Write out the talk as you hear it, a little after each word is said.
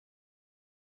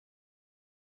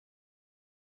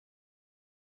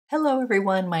Hello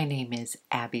everyone, my name is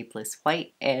Abby Bliss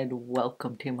White and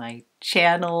welcome to my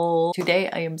channel. Today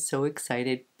I am so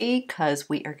excited because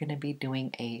we are going to be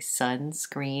doing a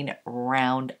sunscreen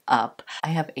roundup. I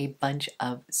have a bunch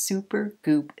of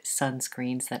Supergoop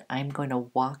sunscreens that I'm going to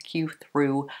walk you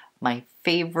through my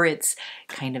favorites,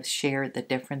 kind of share the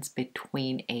difference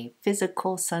between a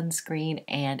physical sunscreen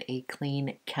and a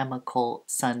clean chemical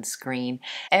sunscreen,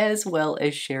 as well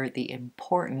as share the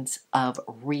importance of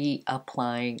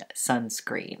reapplying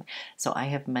sunscreen. So I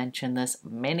have mentioned this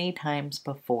many times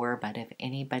before, but if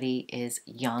anybody is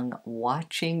young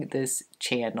watching this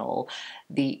channel,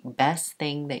 the best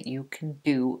thing that you can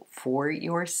do for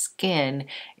your skin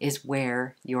is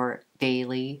wear your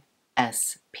daily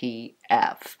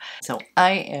SPF. So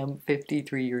I am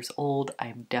 53 years old.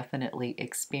 I'm definitely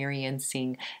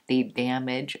experiencing the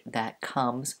damage that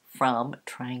comes from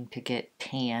trying to get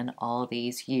tan all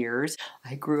these years.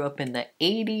 I grew up in the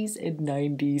 80s and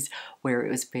 90s where it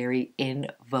was very in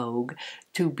vogue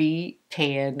to be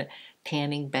tan.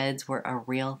 Tanning beds were a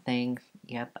real thing.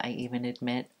 Yep, I even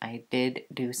admit I did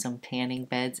do some tanning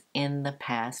beds in the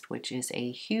past, which is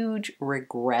a huge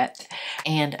regret.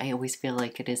 And I always feel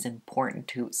like it is important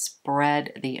to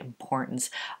spread the importance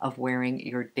of wearing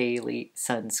your daily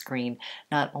sunscreen,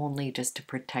 not only just to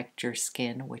protect your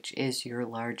skin, which is your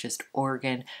largest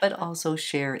organ, but also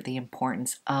share the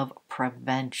importance of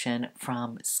prevention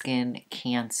from skin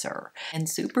cancer. And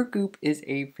Supergoop is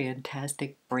a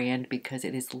fantastic brand because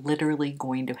it is literally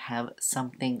going to have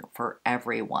something for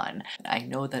everyone. I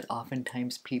know that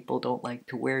oftentimes people don't like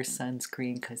to wear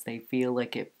sunscreen because they feel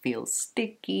like it feels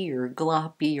sticky or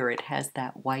gloppy or it has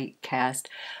that white cast.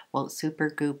 Well,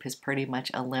 Supergoop has pretty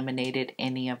much eliminated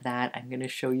any of that. I'm going to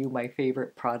show you my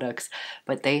favorite products,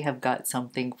 but they have got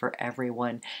something for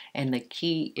everyone. And the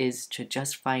key is to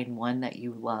just find one that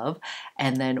you love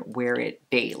and then wear it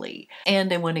daily.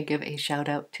 And I want to give a shout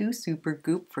out to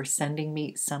Supergoop for sending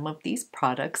me some of these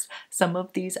products. Some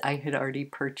of these I had already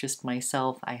purchased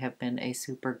myself. I have been a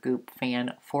Supergoop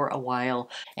fan for a while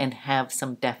and have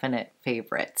some definite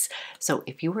favorites. So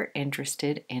if you were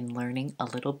interested in learning a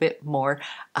little bit more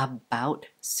about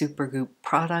Supergoop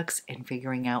products and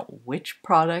figuring out which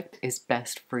product is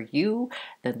best for you,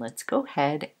 then let's go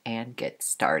ahead and get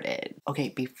started. Okay,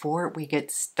 before we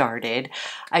get started,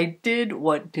 I did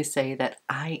want to say that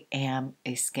I am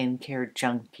a skincare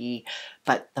junkie,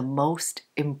 but the most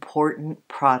important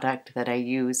product that I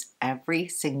use every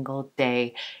single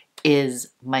day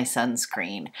is my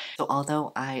sunscreen. So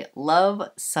although I love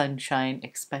sunshine,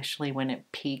 especially when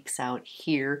it peaks out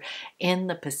here in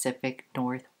the Pacific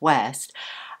Northwest,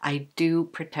 I do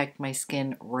protect my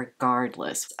skin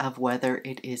regardless of whether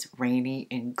it is rainy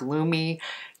and gloomy.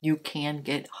 You can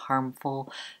get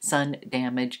harmful sun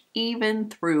damage even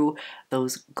through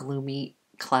those gloomy,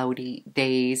 cloudy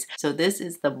days. So this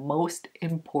is the most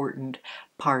important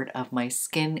part of my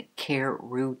skincare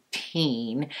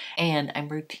routine, and I'm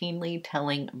routinely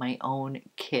telling my own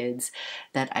kids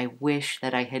that I wish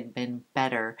that I had been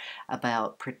better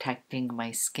about protecting my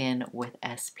skin with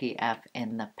SPF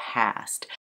in the past.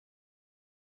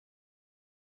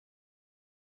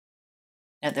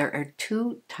 Now, there are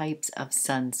two types of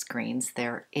sunscreens.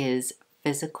 There is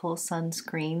physical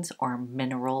sunscreens or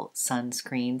mineral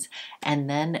sunscreens, and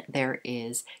then there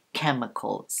is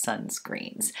chemical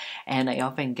sunscreens. And I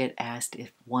often get asked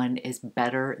if one is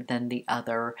better than the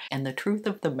other. And the truth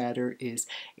of the matter is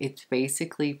it's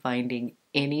basically finding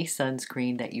any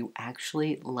sunscreen that you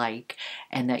actually like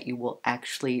and that you will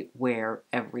actually wear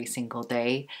every single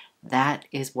day. That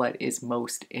is what is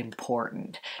most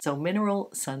important. So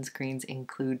mineral sunscreens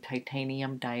include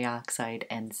titanium dioxide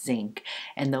and zinc,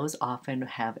 and those often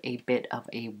have a bit of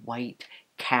a white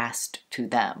cast to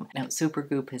them. Now,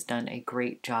 Supergoop has done a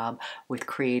great job with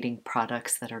creating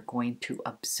products that are going to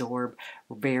absorb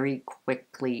very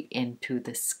quickly into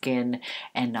the skin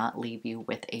and not leave you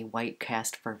with a white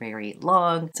cast for very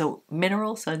long. So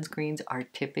mineral sunscreens are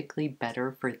typically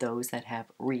better for those that have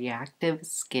reactive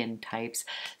skin types,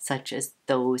 such as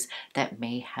those that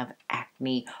may have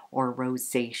acne or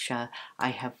rosacea. I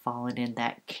have fallen in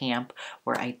that camp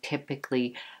where I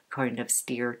typically kind of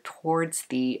steer towards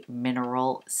the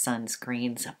mineral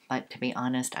sunscreens, but to be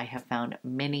honest, I have found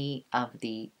many of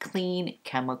the clean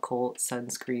chemical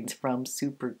sunscreens from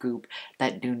Supergoop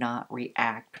that do not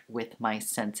react with my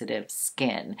sensitive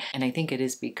skin. And I think it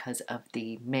is because of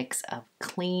the mix of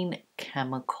clean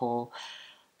chemical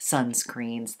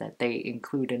sunscreens that they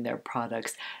include in their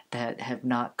products that have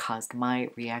not caused my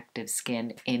reactive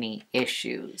skin any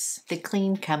issues. The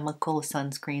clean chemical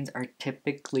sunscreens are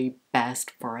typically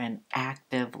best for an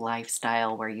active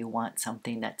lifestyle where you want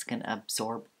something that's going to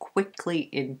absorb quickly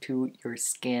into your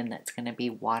skin, that's going to be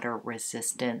water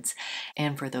resistant.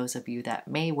 And for those of you that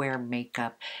may wear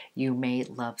makeup, you may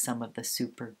love some of the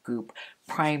Supergoop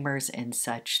primers and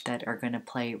such that are going to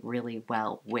play really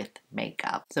well with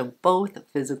makeup. So both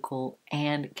physical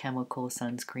and chemical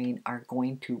sunscreen are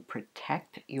going to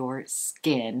protect your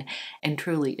skin, and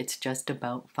truly it's just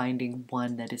about finding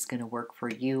one that is going to work for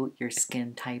you, your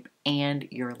skin type, and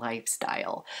your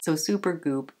lifestyle. So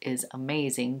Supergoop is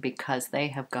amazing because they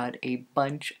have got a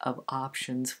bunch of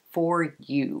options for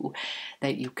you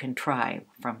that you can try,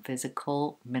 from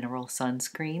physical mineral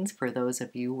sunscreens for those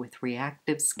of you with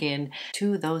reactive skin,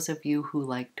 to those of you who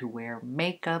like to wear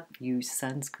makeup, use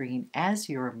sunscreen as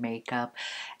your makeup,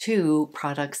 to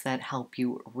products that help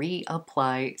you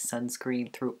reapply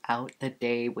sunscreen throughout the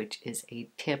day, which is a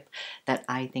tip that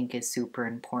I think is super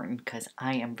important because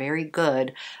I am very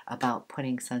good about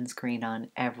putting sunscreen on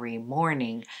every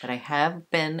morning, but I have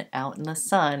been out in the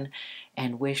sun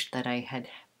and wish that I had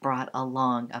brought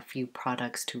along a few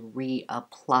products to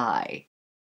reapply.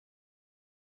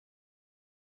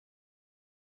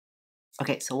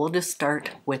 Okay, so we'll just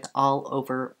start with all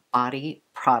over body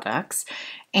products,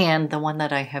 and the one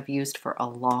that I have used for a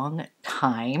long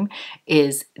time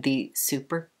is the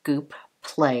Supergoop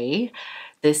Play.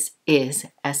 This is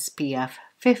SPF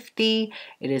 50.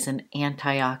 It is an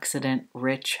antioxidant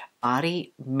rich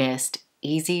body mist,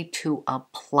 easy to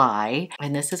apply,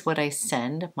 and this is what I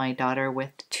send my daughter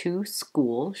with to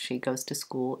school. She goes to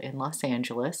school in Los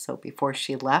Angeles, so before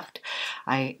she left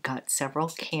I got several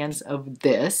cans of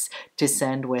this to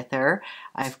send with her.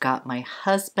 I've got my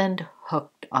husband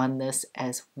hooked on this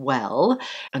as well,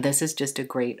 and this is just a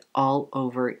great all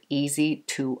over easy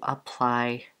to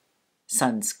apply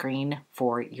sunscreen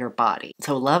for your body.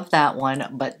 So love that one,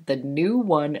 but the new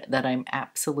one that I'm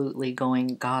absolutely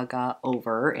going gaga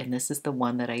over, and this is the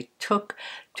one that I took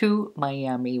to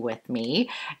Miami with me,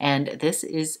 and this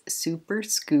is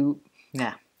Supergoop.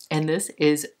 Yeah. And this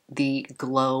is the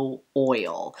Glow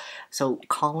Oil. So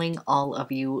calling all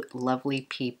of you lovely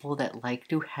people that like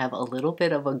to have a little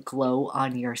bit of a glow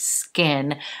on your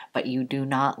skin, but you do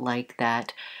not like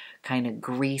that kind of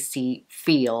greasy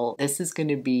feel, this is going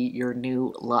to be your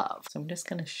new love. So I'm just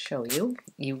going to show you.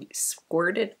 You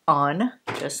squirt it on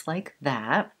just like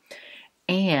that,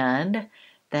 and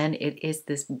then it is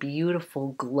this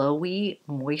beautiful glowy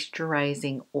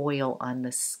moisturizing oil on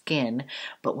the skin.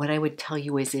 But what I would tell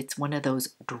you is it's one of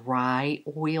those dry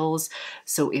oils,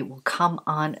 so it will come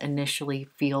on initially,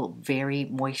 feel very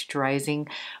moisturizing,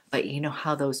 but you know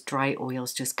how those dry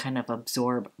oils just kind of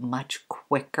absorb much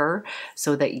quicker,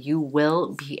 so that you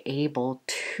will be able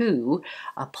to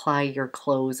apply your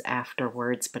clothes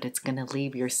afterwards, but it's going to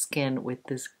leave your skin with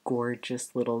this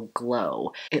gorgeous little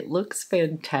glow. It looks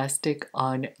fantastic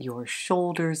on your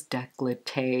shoulders,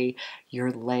 décolleté, your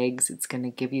legs. It's going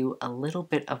to give you a little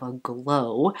bit of a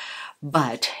glow,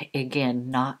 but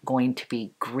again, not going to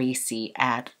be greasy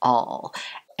at all.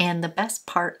 And the best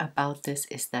part about this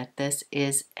is that this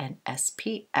is an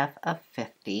SPF of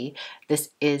 50. This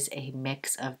is a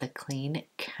mix of the clean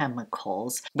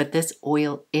chemicals, but this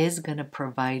oil is going to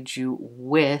provide you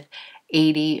with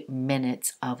 80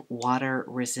 minutes of water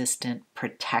resistant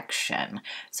protection.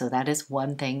 So that is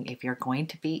one thing. If you're going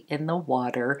to be in the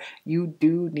water, you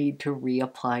do need to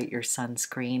reapply your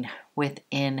sunscreen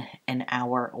within an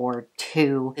hour or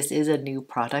two. This is a new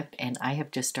product, and I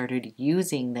have just started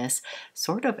using this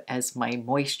sort of as my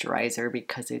moisturizer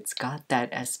because it's got that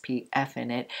SPF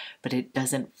in it, but it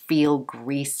doesn't feel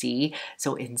greasy.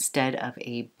 So instead of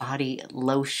a body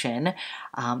lotion,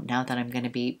 now that I'm going to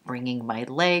be bringing my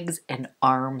legs and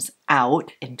arms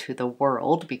out into the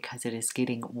world because it is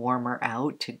getting warmer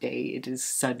out. Today it is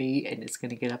sunny and it's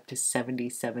going to get up to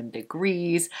 77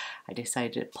 degrees. I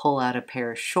decided to pull out a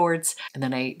pair of shorts, and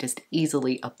then I just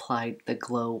easily applied the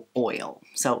Glow Oil.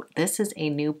 So this is a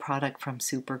new product from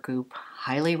Supergoop.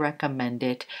 Highly recommend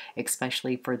it,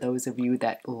 especially for those of you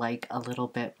that like a little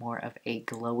bit more of a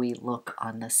glowy look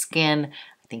on the skin.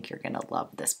 I think you're going to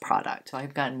love this product. So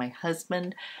I've gotten my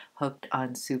husband hooked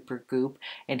on Supergoop,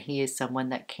 and he is someone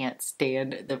that can't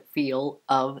stand the feel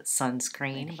of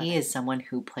sunscreen. He is someone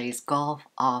who plays golf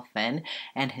often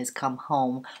and has come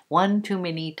home one too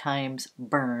many times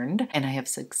burned, and I have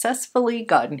successfully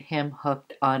gotten him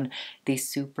hooked on the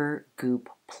Supergoop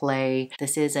Play.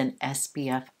 This is an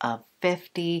SPF of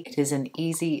 50. It is an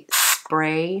easy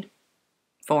spray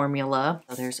formula,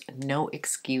 so there's no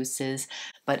excuses,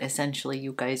 but essentially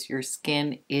you guys, your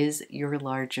skin is your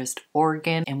largest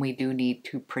organ, and we do need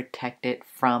to protect it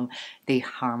from the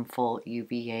harmful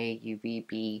UVA,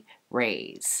 UVB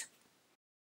rays.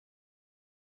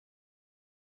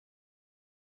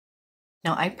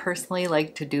 Now, I personally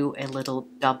like to do a little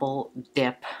double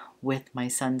dip with my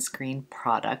sunscreen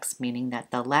products, meaning that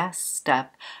the last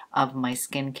step of my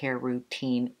skincare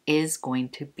routine is going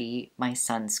to be my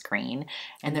sunscreen.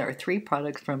 And there are 3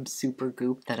 products from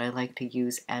Supergoop that I like to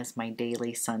use as my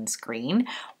daily sunscreen.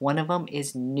 One of them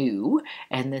is new,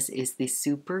 and this is the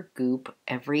Supergoop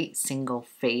Every Single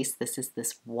Face. This is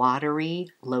this watery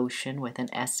lotion with an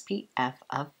SPF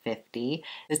of 50.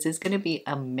 This is going to be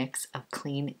a mix of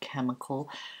clean chemical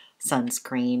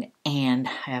sunscreen, and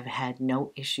I have had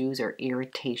no issues or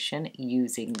irritation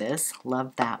using this.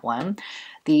 Love that one.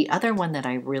 The other one that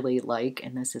I really like,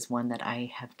 and this is one that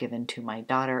I have given to my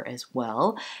daughter as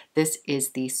well, this is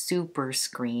the Super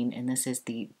Screen, and this is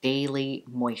the Daily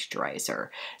Moisturizer.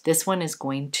 This one is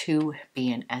going to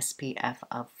be an SPF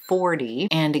of 40,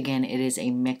 and again, it is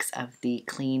a mix of the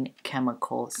clean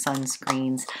chemical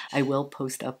sunscreens. I will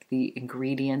post up the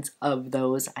ingredients of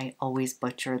those. I always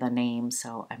butcher the names,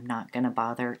 so I'm not going to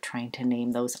bother trying to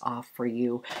name those off for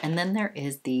you. And then there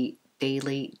is the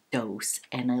Daily Dose,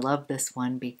 and I love this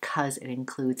one because it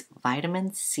includes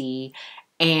vitamin C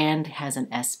and has an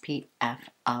SPF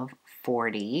of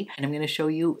 40. And I'm going to show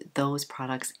you those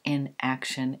products in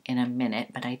action in a minute,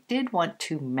 but I did want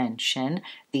to mention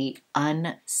the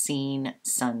Unseen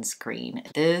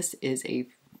Sunscreen. This is a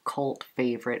cult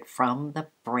favorite from the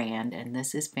brand, and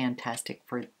this is fantastic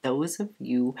for those of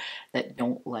you that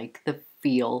don't like the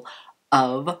feel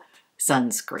of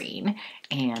sunscreen.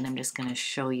 And I'm just going to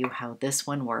show you how this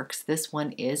one works. This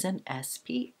one is an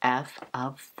SPF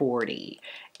of 40,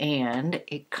 and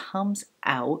it comes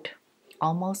out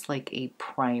almost like a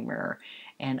primer,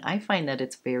 and I find that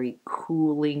it's very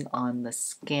cooling on the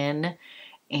skin,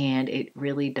 and it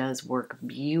really does work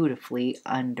beautifully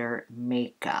under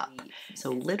makeup.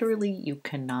 So literally you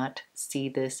cannot see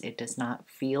this. It does not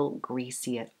feel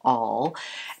greasy at all.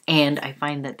 And I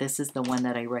find that this is the one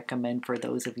that I recommend for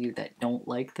those of you that don't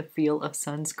like the feel of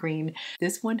sunscreen.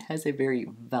 This one has a very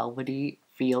velvety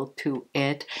feel to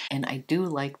it, and I do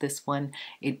like this one.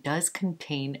 It does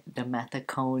contain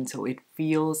dimethicone, so it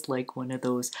feels like one of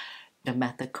those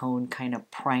dimethicone kind of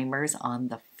primers on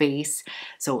the face.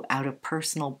 So out of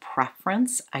personal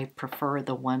preference, I prefer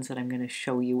the ones that I'm going to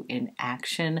show you in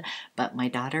action, but my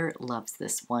daughter loves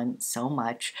this one so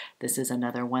much. This is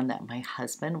another one that my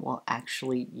husband will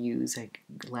actually use. I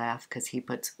laugh because he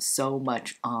puts so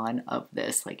much on of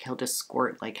this. Like, he'll just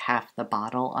squirt like half the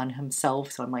bottle on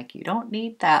himself. So I'm like, you don't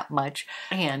need that much.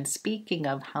 And speaking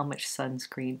of how much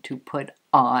sunscreen to put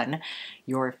on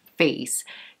your face,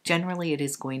 generally, it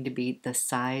is going to be the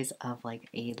size of like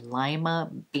a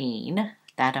lima bean,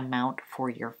 that amount for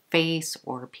your face,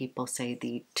 or people say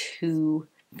the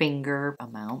 2-finger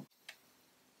amount.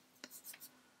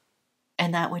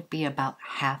 And that would be about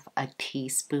half a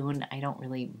teaspoon. I don't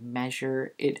really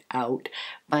measure it out,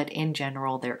 but in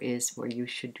general, there is where you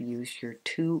should use your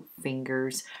 2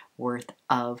 fingers worth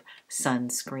of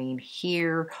sunscreen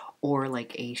here, or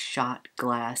like a shot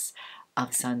glass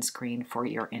of sunscreen for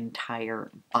your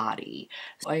entire body.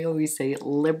 So I always say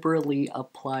liberally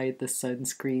apply the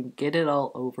sunscreen, get it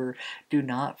all over. Do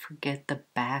not forget the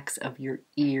backs of your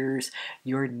ears,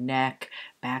 your neck,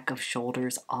 back of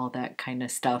shoulders, all that kind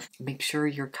of stuff. Make sure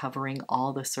you're covering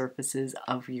all the surfaces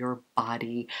of your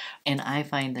body. And I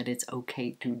find that it's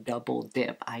okay to double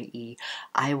dip, i.e.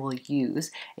 I will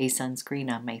use a sunscreen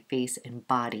on my face and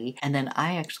body, and then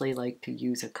I actually like to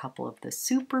use a couple of the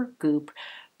Supergoop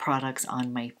products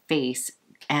on my face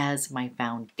as my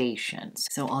foundations.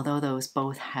 So although those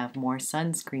both have more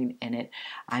sunscreen in it,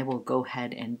 I will go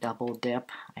ahead and double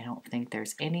dip. I don't think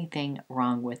there's anything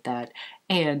wrong with that.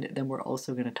 And then we're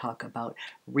also going to talk about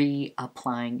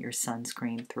reapplying your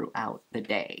sunscreen throughout the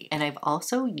day. And I've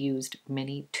also used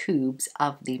mini tubes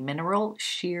of the Mineral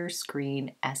Sheer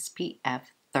Screen SPF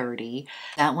 30.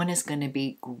 That one is going to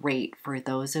be great for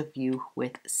those of you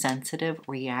with sensitive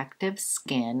reactive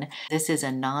skin. This is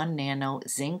a non-nano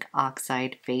zinc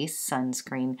oxide face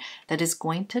sunscreen that is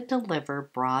going to deliver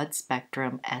broad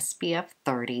spectrum SPF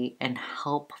 30 and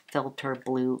help filter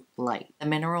blue light. The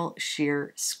Mineral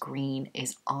Sheer Screen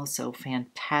is also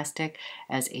fantastic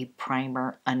as a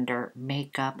primer under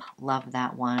makeup. Love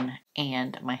that one.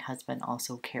 And my husband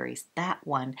also carries that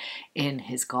one in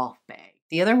his golf bag.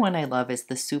 The other one I love is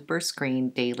the Super Screen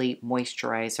Daily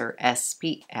Moisturizer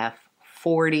SPF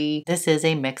 40. This is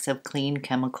a mix of clean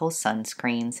chemical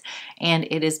sunscreens, and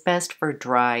it is best for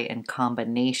dry and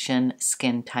combination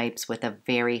skin types with a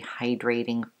very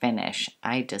hydrating finish.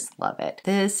 I just love it.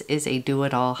 This is a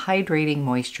do-it-all hydrating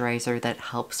moisturizer that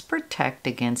helps protect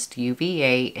against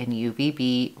UVA and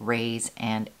UVB rays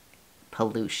and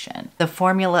pollution. The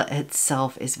formula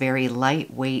itself is very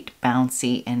lightweight,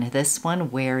 bouncy, and this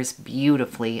one wears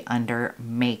beautifully under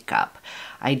makeup.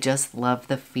 I just love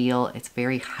the feel. It's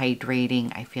very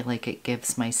hydrating. I feel like it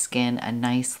gives my skin a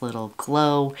nice little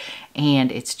glow,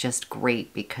 and it's just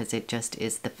great because it just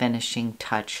is the finishing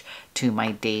touch to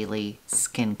my daily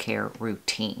skincare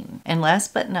routine. And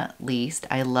last but not least,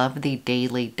 I love the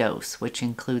daily dose, which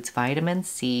includes vitamin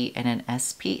C and an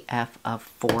SPF of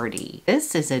 40.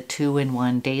 This is a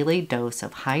 2-in-1 daily dose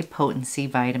of high potency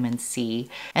vitamin C,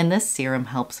 and this serum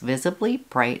helps visibly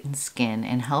brighten skin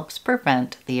and helps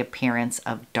prevent the appearance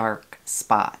of dark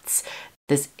spots.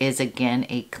 This is again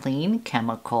a clean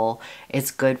chemical.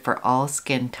 It's good for all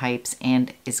skin types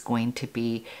and is going to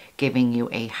be giving you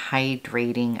a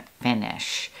hydrating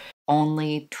finish.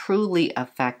 Only truly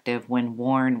effective when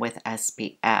worn with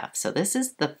SPF. So this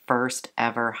is the first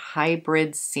ever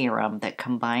hybrid serum that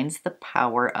combines the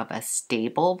power of a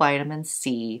stable vitamin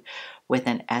C with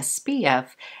an SPF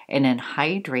and an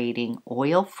hydrating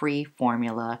oil-free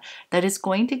formula that is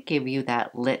going to give you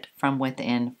that lit from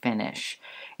within finish.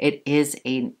 It is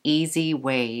an easy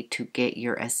way to get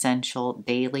your essential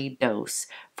daily dose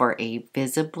for a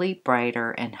visibly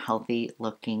brighter and healthy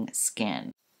looking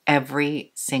skin.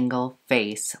 Every single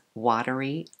face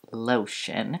watery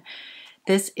lotion.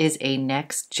 This is a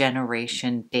next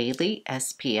generation daily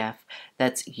SPF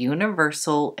that's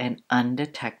universal and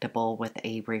undetectable with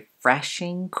a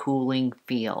refreshing, cooling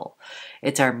feel.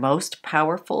 It's our most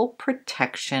powerful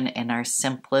protection and our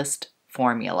simplest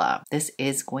formula. This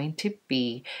is going to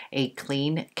be a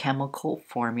clean chemical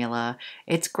formula.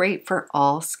 It's great for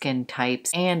all skin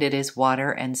types and it is water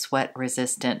and sweat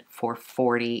resistant for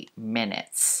 40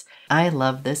 minutes. I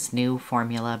love this new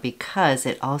formula because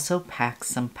it also packs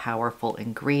some powerful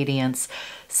ingredients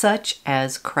such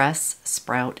as cress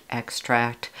sprout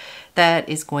extract that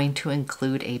is going to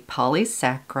include a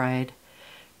polysaccharide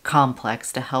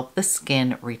complex to help the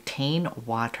skin retain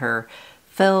water,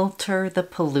 filter the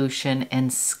pollution,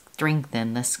 and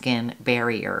strengthen the skin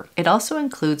barrier. It also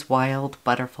includes wild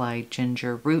butterfly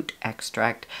ginger root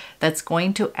extract that's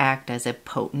going to act as a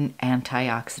potent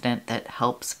antioxidant that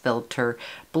helps filter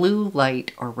blue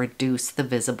light or reduce the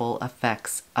visible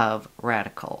effects of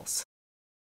radicals.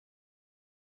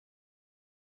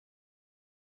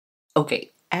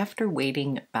 Okay, after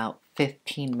waiting about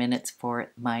 15 minutes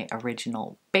for my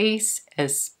original base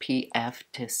SPF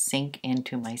to sink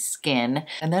into my skin,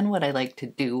 and then what I like to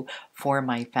do for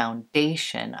my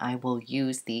foundation, I will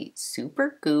use the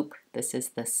Supergoop. This is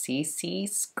the CC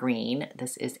screen.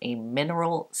 This is a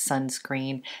mineral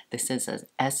sunscreen. This is an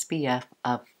SPF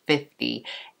of 50.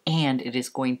 And it is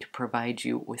going to provide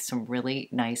you with some really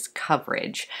nice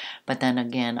coverage. But then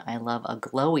again, I love a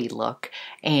glowy look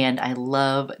and I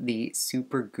love the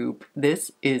Supergoop. This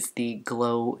is the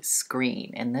glow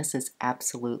screen and this is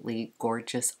absolutely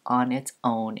gorgeous on its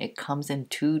own. It comes in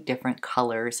 2 different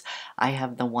colors. I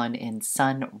have the one in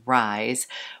Sunrise,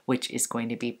 which is going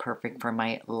to be perfect for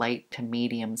my light to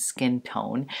medium skin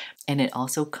tone. And it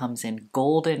also comes in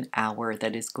Golden Hour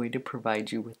that is going to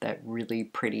provide you with that really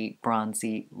pretty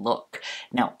bronzy look.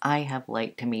 Now I have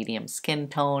light to medium skin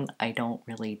tone. I don't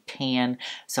really tan,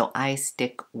 so I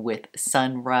stick with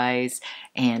Sunrise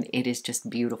and it is just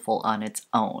beautiful on its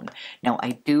own. Now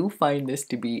I do find this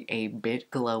to be a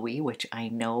bit glowy, which I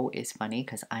know is funny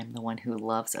because I'm the one who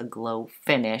loves a glow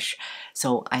finish.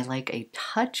 So I like a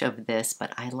touch of this,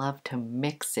 but I love to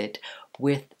mix it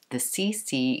with the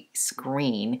CC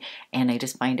screen and I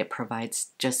just find it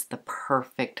provides just the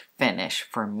perfect finish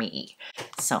for me.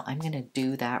 So I'm going to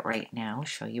do that right now,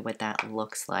 show you what that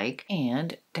looks like.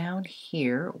 And down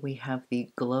here we have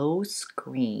the glow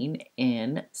screen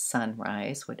in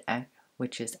Sunrise,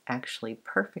 which is actually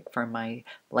perfect for my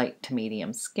light to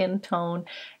medium skin tone.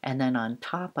 And then on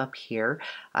top up here,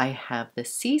 I have the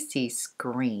CC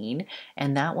screen,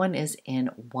 and that one is in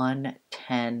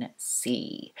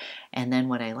 110C. And then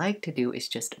what I like to do is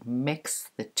just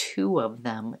mix the 2 of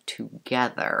them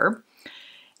together.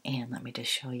 And let me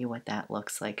just show you what that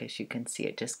looks like. As you can see,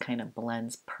 it just kind of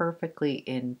blends perfectly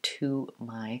into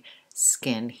my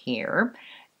skin here.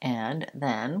 And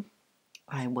then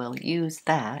I will use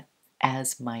that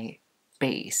as my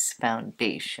base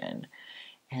foundation.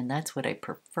 And that's what I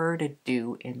prefer to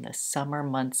do in the summer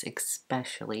months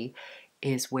especially,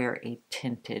 is wear a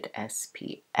tinted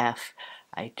SPF.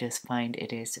 I just find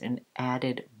it is an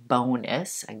added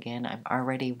bonus. Again, I'm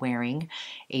already wearing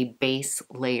a base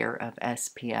layer of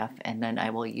SPF and then I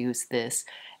will use this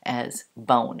as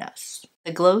bonus.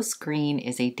 The Glow Screen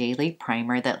is a daily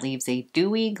primer that leaves a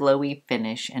dewy, glowy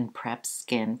finish and preps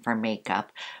skin for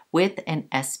makeup with an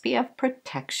SPF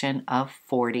protection of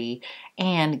 40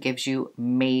 and gives you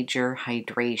major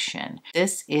hydration.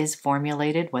 This is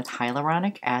formulated with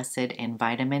hyaluronic acid and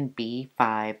vitamin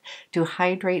B5 to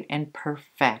hydrate and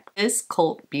perfect. This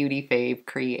cult beauty fave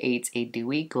creates a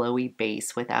dewy, glowy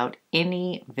base without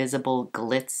any visible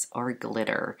glitz or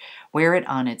glitter. Wear it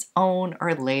on its own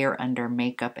or layer under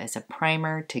makeup as a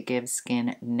primer to give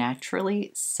skin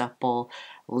naturally supple,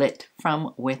 lit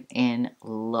from within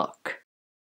look.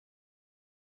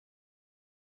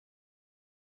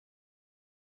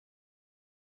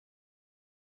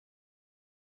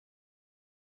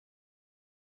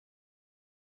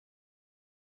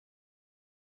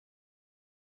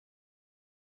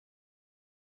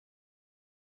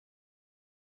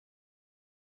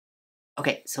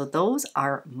 Okay, so those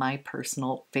are my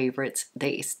personal favorites.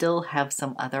 They still have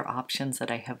some other options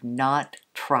that I have not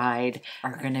tried,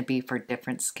 are going to be for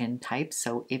different skin types.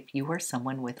 So if you are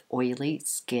someone with oily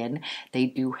skin, they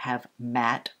do have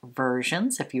matte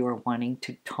versions if you are wanting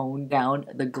to tone down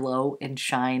the glow and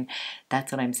shine.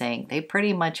 That's what I'm saying. They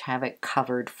pretty much have it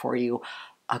covered for you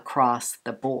across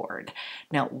the board.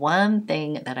 Now, one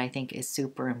thing that I think is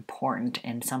super important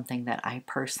and something that I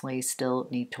personally still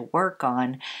need to work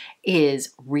on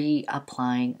is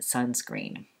reapplying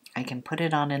sunscreen. I can put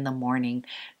it on in the morning,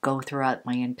 go throughout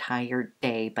my entire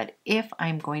day, but if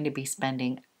I'm going to be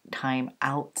spending time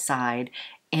outside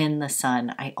in the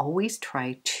sun, I always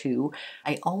keep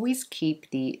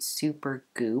the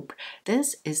Supergoop.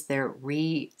 This is their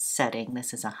resetting.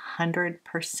 This is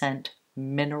 100%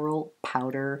 mineral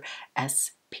powder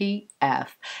SPF,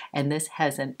 and this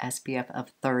has an SPF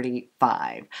of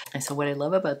 35. And so what I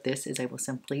love about this is I will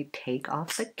simply take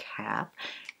off the cap,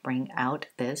 bring out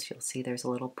this, you'll see there's a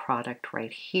little product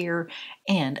right here,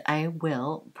 and I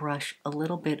will brush a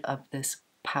little bit of this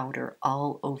powder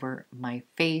all over my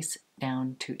face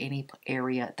down to any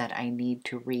area that I need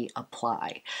to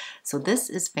reapply. So this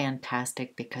is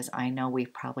fantastic because I know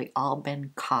we've probably all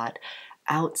been caught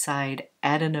outside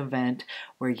at an event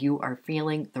where you are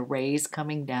feeling the rays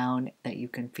coming down, that you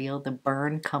can feel the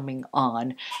burn coming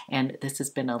on, and this has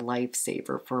been a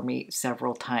lifesaver for me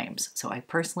several times. So I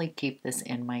personally keep this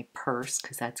in my purse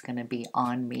because that's going to be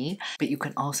on me, but you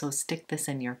can also stick this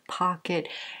in your pocket,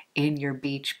 in your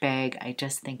beach bag. I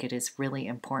just think it is really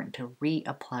important to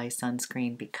reapply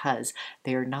sunscreen because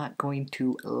they're not going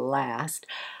to last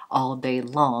all day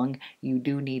long. You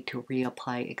do need to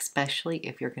reapply, especially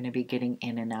if you're going to be getting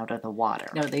in and out of the water.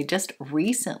 Now, they just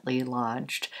recently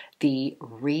launched the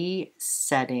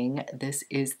resetting. This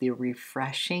is the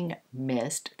refreshing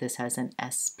mist. This has an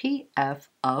SPF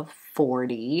of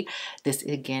 40. This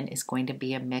again is going to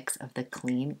be a mix of the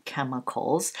clean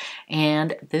chemicals,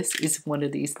 and this is one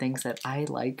of these things that I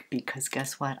like because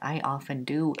guess what? I often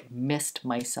do mist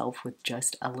myself with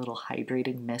just a little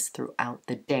hydrating mist throughout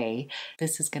the day.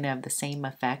 This is going to have the same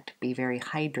effect, be very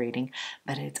hydrating,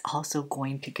 but it's also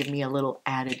going to give me a little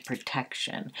added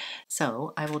protection.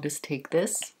 So I will just take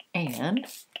this and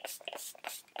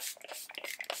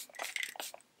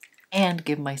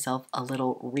give myself a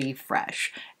little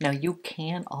refresh. Now you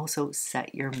can also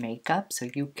set your makeup, so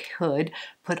you could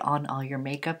put on all your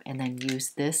makeup and then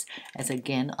use this as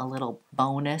again a little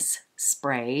bonus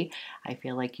spray. I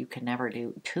feel like you can never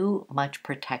do too much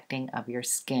protecting of your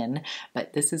skin,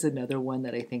 but this is another one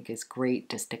that I think is great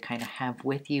just to kind of have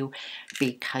with you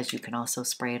because you can also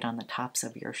spray it on the tops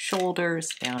of your shoulders,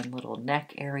 down little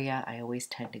neck area. I always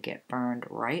tend to get burned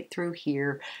right through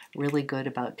here. Really good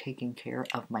about taking care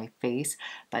of my face,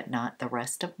 but not the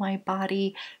rest of my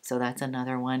body. So that's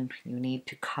another one. You need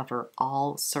to cover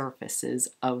all surfaces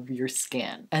of your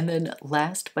skin. And then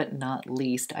last but not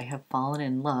least, I have fallen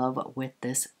in love with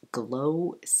this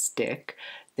glow stick.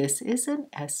 This is an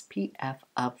SPF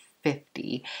of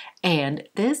 50, and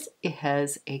this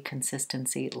has a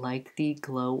consistency like the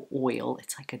glow oil.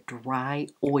 It's like a dry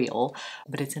oil,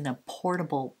 but it's in a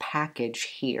portable package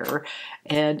here,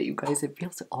 and you guys, it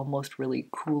feels almost really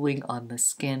cooling on the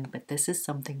skin, but this is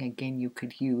something again you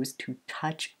could use to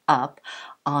touch up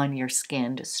on your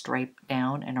skin, to stripe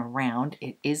down and around.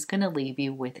 It is going to leave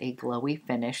you with a glowy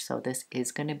finish, so this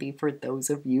is going to be for those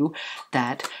of you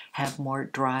that have more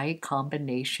dry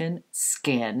combination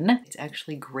skin. It's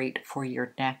actually great for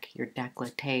your neck, your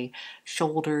décolleté,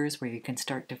 shoulders, where you can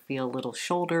start to feel a little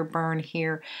shoulder burn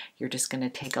here. You're just going to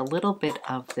take a little bit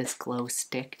of this glow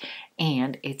stick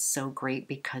And it's so great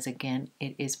because again,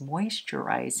 it is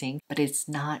moisturizing, but it's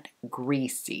not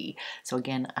greasy. So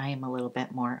again, I am a little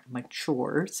bit more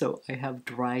mature, so I have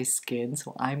dry skin.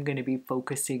 So I'm going to be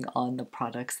focusing on the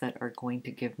products that are going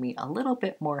to give me a little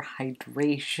bit more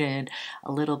hydration,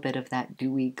 a little bit of that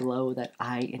dewy glow that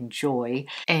I enjoy.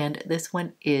 And this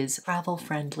one is travel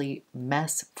friendly,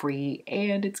 mess free,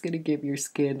 and it's going to give your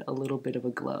skin a little bit of a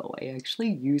glow. I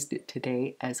actually used it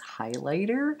today as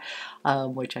highlighter,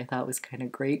 which I thought was kind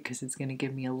of great because it's going to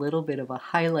give me a little bit of a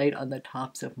highlight on the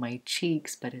tops of my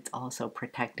cheeks, but it's also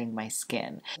protecting my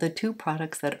skin. The two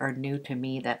products that are new to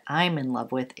me that I'm in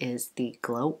love with is the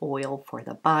Glow Oil for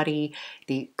the body,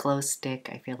 the Glow Stick.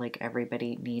 I feel like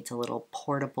everybody needs a little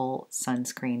portable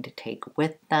sunscreen to take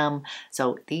with them.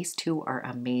 So these two are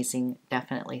amazing.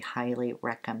 Definitely highly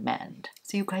recommend.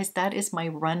 So you guys, that is my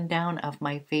rundown of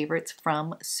my favorites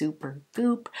from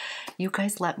Supergoop. You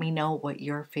guys let me know what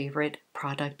your favorite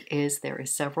product is. There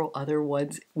is several other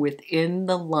ones within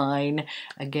the line.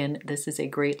 Again, this is a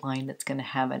great line that's going to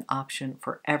have an option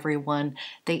for everyone.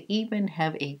 They even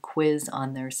have a quiz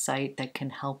on their site that can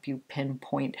help you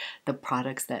pinpoint the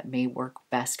products that may work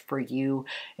best for you.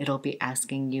 It'll be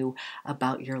asking you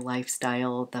about your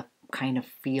lifestyle, the kind of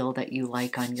feel that you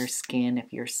like on your skin.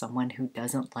 If you're someone who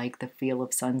doesn't like the feel of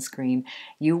sunscreen,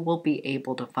 you will be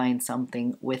able to find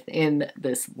something within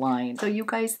this line. So you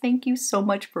guys, thank you so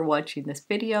much for watching this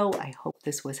video. I hope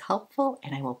this was helpful,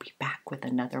 and I will be back with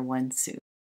another one soon.